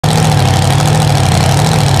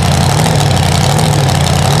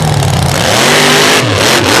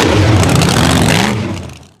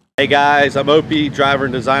Hey guys, I'm Opie, driver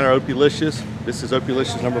and designer Opielicious. This is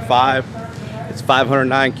Opielicious number 5. It's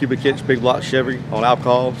 509 cubic inch big block Chevy on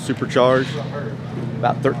alcohol, supercharged,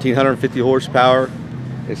 about 1,350 horsepower.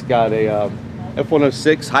 It's got a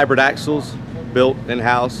F106 hybrid axles built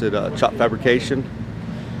in-house at Chop Fabrication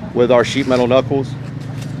with our sheet metal knuckles.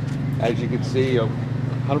 As you can see, a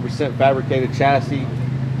 100% fabricated chassis.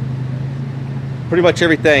 Pretty much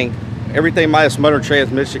everything minus motor and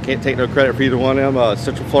transmission. Can't take no credit for either one of them.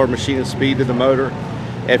 Central Florida Machine and Speed did the motor.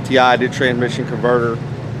 FTI did transmission converter.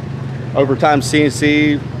 Overtime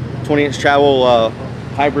CNC, 20-inch travel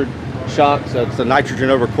hybrid shocks. It's a nitrogen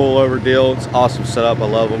over coilover deal. It's awesome setup. I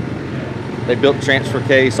love them. They built the transfer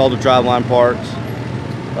case, all the driveline parts,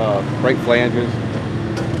 brake flanges.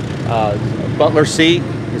 Butler seat.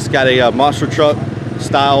 It's got a monster truck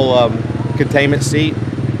style containment seat.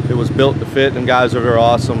 It was built to fit. Them guys over there are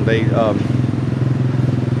awesome. They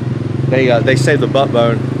saved the butt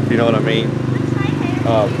bone, if you know what I mean.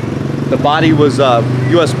 The body was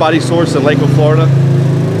U.S. Body Source in Lakeland, Florida.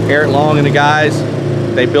 Eric Long and the guys,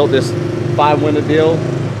 they built this 5-window deal.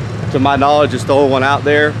 To my knowledge, it's the only one out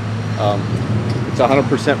there. It's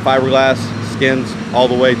 100% fiberglass, skins all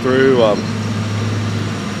the way through.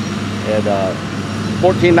 And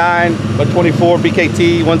 14.9 by 24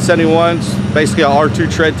 BKT 171s, basically a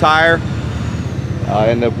R2 tread tire.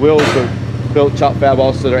 And the wheels are built Chop Fab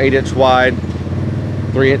also. They're 8-inch wide,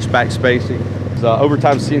 3-inch back spacing.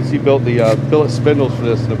 Overtime CNC built the billet spindles for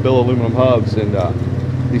this and the billet aluminum hubs, and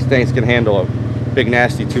these things can handle a big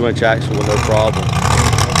nasty 2-inch axle with no problem.